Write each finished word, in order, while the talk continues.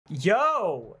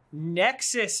Yo,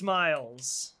 Nexus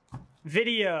Miles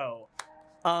video.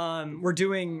 We're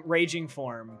doing Raging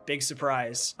Form. Big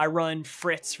surprise. I run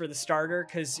Fritz for the starter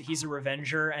because he's a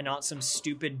Revenger and not some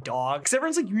stupid dog. Because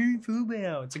everyone's like, you're in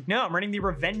Fubao. It's like, no, I'm running the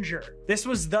Revenger. This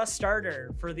was the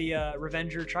starter for the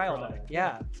Revenger trial deck.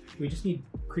 Yeah. We just need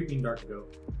Creeping Dark to go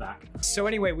back. So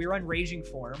anyway, we run Raging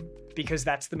Form because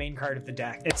that's the main card of the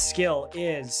deck. Its skill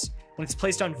is, when it's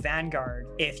placed on Vanguard,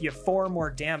 if you have 4 or more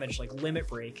damage, like Limit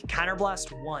Break,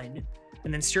 Counterblast 1,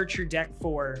 and then search your deck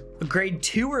for a grade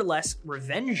 2 or less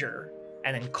Revenger,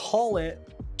 and then call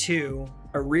it to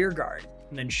a Rearguard,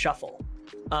 and then shuffle.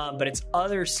 But its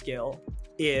other skill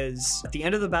is, at the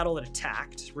end of the battle it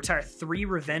attacked, retire 3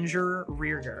 Revenger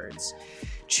Rearguards.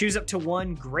 Choose up to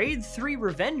 1 grade 3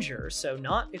 Revenger, so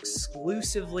not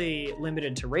exclusively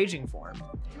limited to Raging Form,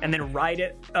 and then ride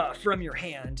it from your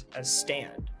hand as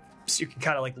stand. So you can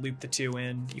kind of like loop the 2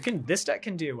 in. You can, this deck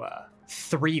can do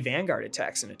 3 Vanguard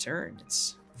attacks in a turn.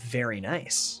 It's very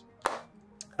nice.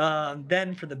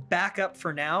 Then for the backup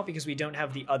for now, because we don't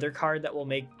have the other card that will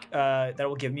make that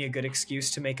will give me a good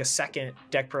excuse to make a second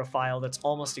deck profile that's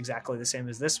almost exactly the same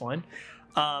as this one.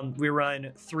 We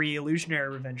run 3 Illusionary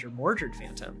Revenger Mordred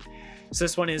Phantom. So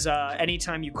this one is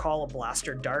anytime you call a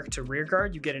Blaster Dark to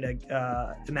Rearguard, you get an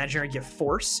Imaginary Gift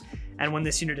Force. And when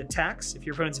this unit attacks, if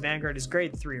your opponent's Vanguard is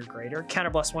grade 3 or greater,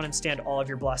 counterblast 1 and stand all of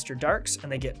your Blaster Darks,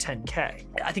 and they get 10k.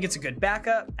 I think it's a good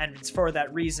backup, and it's for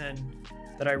that reason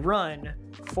that I run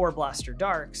 4 Blaster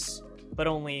Darks, but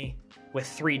only with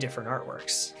 3 different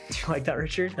artworks. Do you like that,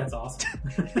 Richard? That's awesome.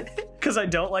 Because I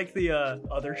don't like the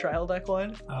other trial deck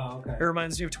one. Oh, okay. It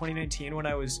reminds me of 2019 when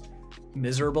I was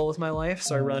miserable with my life,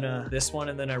 so I run this one,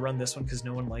 and then I run this one because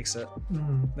no one likes it.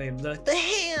 The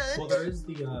hand! Well, there is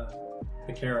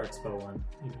the Kara Expo one.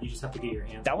 You just have to get your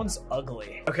hands. That one's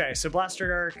ugly. Okay, so Blaster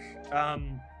Dark,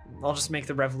 I'll just make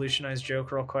the revolutionized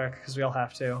joke real quick because we all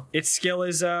have to. Its skill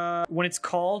is when it's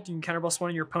called, you can counterblast 1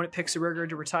 and your opponent picks a rearguard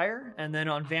to retire. And then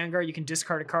on Vanguard, you can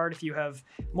discard a card if you have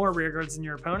more rearguards than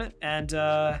your opponent. And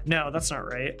no, that's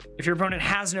not right. If your opponent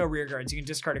has no rearguards, you can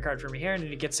discard a card from your hand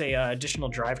and it gets a additional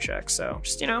drive check. So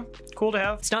just, you know, cool to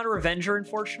have. It's not a Revenger,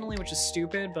 unfortunately, which is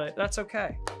stupid, but that's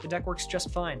okay. The deck works just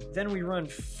fine. Then we run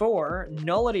 4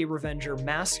 Nullity Revenger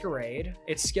Masquerade.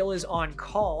 Its skill is on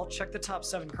call. Check the top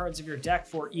 7 cards of your deck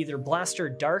for either Blaster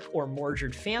Dark or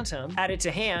Mordred Phantom, add it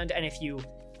to hand, and if you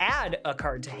add a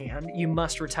card to hand, you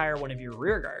must retire 1 of your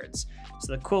rearguards.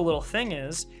 So the cool little thing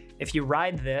is, if you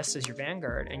ride this as your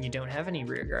Vanguard and you don't have any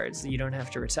rearguards, you don't have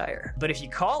to retire. But if you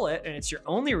call it and it's your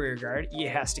only rearguard, it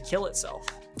has to kill itself.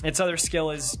 Its other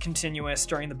skill is continuous.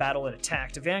 During the battle it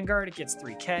attacked a Vanguard, it gets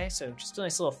 3k, so just a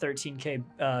nice little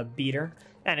 13k beater.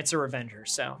 And it's a Revenger,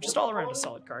 so just all around a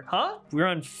solid card. Huh? We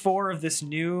run 4 of this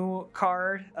new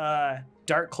card,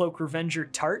 Dark Cloak Revenger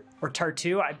Tart, or Tart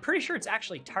 2. I'm pretty sure it's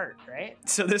actually Tart, right?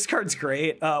 So this card's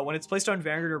great. When it's placed on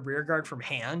Vanguard or Rearguard from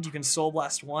hand, you can Soul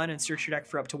Blast 1 and search your deck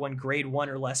for up to 1 grade 1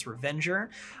 or less Revenger,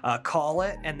 call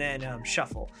it, and then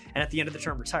shuffle. And at the end of the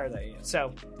turn, retire that unit.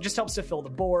 So it just helps to fill the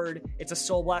board. It's a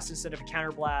Soul Blast instead of a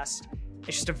Counter Blast.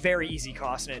 It's just a very easy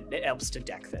cost, and it helps to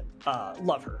deck thin.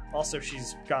 Love her. Also,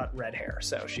 she's got red hair,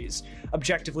 so she's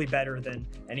objectively better than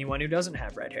anyone who doesn't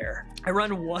have red hair. I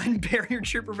run 1 Barrier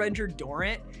Troop Revenger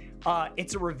Dorant.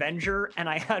 It's a Revenger, and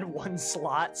I had 1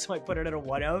 slot, so I put it at a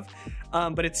 1 of.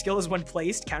 But its skill is when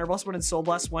placed, Counterblast 1 and Soul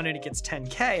Blast 1, and it gets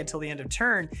 10k until the end of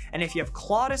turn. And if you have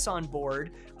Claudus on board,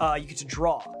 you get to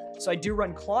draw. So I do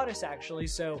run Claudus, actually,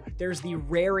 so there's the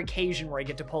rare occasion where I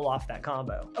get to pull off that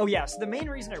combo. Oh yeah, so the main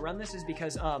reason I run this is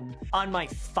because on my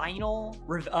final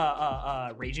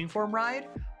Raging Form ride,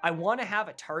 I want to have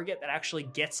a target that actually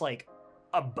gets like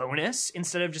a bonus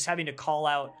instead of just having to call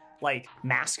out like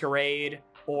Masquerade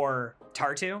or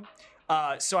Tartu.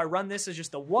 So I run this as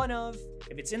just the 1 of,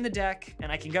 if it's in the deck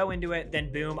and I can go into it, then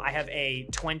boom, I have a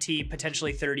 20,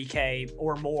 potentially 30k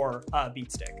or more beat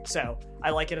stick. So I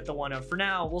like it at the 1 of for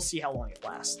now. We'll see how long it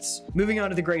lasts. Moving on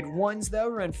to the grade 1s though,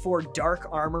 we run 4 Dark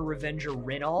Armor Revenger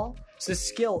Rinal. So the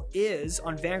skill is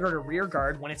on Vanguard or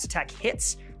Rearguard, when its attack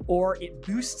hits or it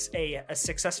boosts a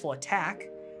successful attack,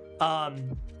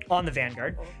 on the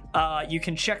Vanguard, you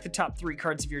can check the top 3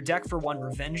 cards of your deck for 1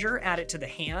 Revenger, add it to the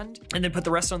hand, and then put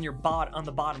the rest on your on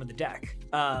the bottom of the deck.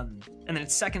 And then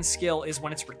its second skill is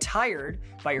when it's retired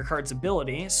by your card's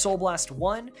ability, Soul Blast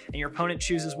 1, and your opponent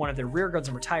chooses 1 of their rearguards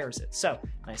and retires it. So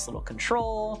nice little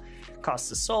control,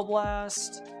 costs a Soul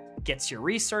Blast, gets your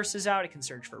resources out, it can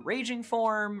search for Raging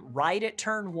Form, ride it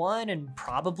turn 1, and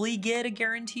probably get a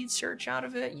guaranteed search out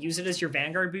of it. Use it as your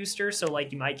Vanguard booster, so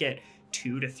like you might get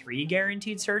 2 to 3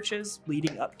 guaranteed searches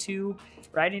leading up to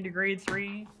riding to grade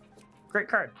 3. Great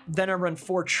card. Then I run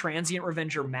 4 Transient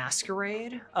Revenger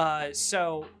Masquerade.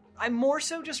 So I more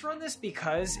so just run this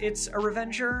because it's a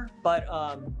Revenger, but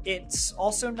it's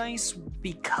also nice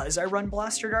because I run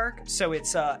Blaster Dark. So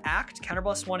it's act,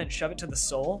 counterblast 1 and shove it to the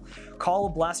soul. Call a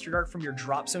Blaster Dark from your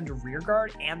drop zone to rear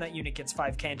guard, and that unit gets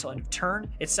 5k until end of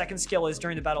turn. Its second skill is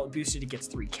during the battle it boosted, it gets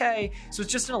 3k. So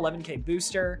it's just an 11k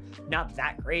booster. Not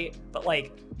that great, but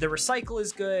like the recycle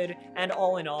is good, and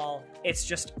all in all, it's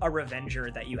just a Revenger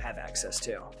that you have access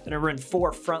to. Then I run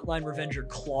 4 Frontline Revenger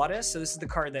Claudus. So this is the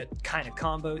card that kind of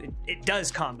combo. It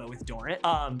does combo with Dorant,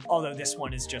 although this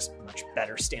one is just much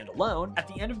better standalone. At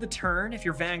the end of the turn, if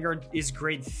your Vanguard is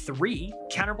grade 3,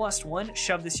 counterblast 1,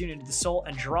 shove this unit into the soul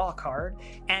and draw a card.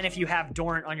 And if you have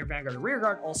Dorant on your Vanguard or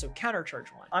rearguard, also countercharge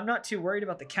 1. I'm not too worried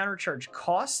about the countercharge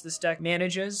costs this deck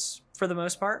manages for the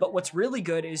most part, but what's really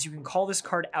good is you can call this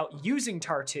card out using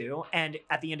Tar2, and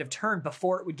at the end of turn,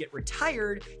 before it would get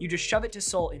retired, you just shove it to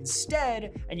soul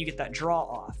instead, and you get that draw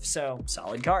off. So,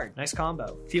 solid card. Nice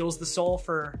combo. Feels the soul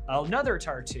for another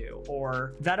Tar2,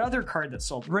 or that other card that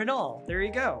sold. Renal, there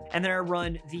you go. And then I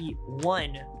run the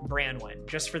 1 Branwyn,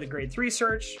 just for the grade 3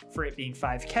 search, for it being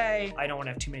 5k. I don't want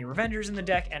to have too many Revengers in the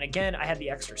deck, and again, I had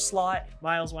the extra slot.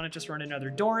 Miles wanted to just run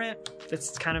another Dorant.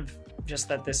 That's kind of just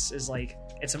that this is like,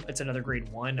 it's another grade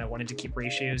 1. I wanted to keep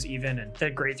ratios even, and the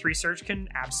grade 3 search can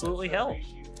absolutely help.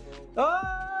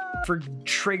 For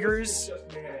triggers,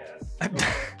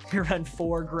 we run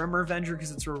 4 Grim Revenger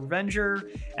because it's a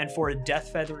Revenger, and 4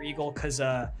 Death Feather Eagle because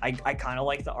I kind of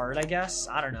like the art, I guess.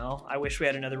 I don't know. I wish we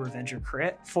had another Revenger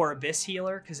crit. 4 Abyss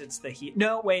Healer because it's the heat.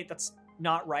 No, wait, that's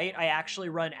not right. I actually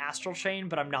run Astral Chain,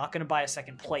 but I'm not going to buy a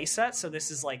second playset, so this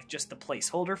is like just the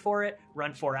placeholder for it.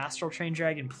 Run 4 Astral Chain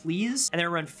Dragon, please. And then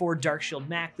run 4 Dark Shield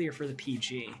Maclear for the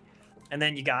PG. And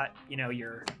then you got, you know,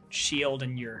 your shield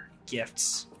and your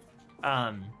gifts.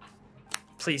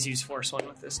 Please use Force 1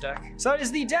 with this deck. So that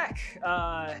is the deck.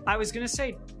 I was gonna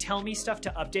say, tell me stuff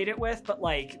to update it with, but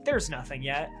like, there's nothing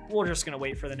yet. We're just gonna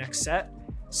wait for the next set.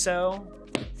 So,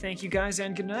 thank you guys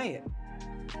and good night.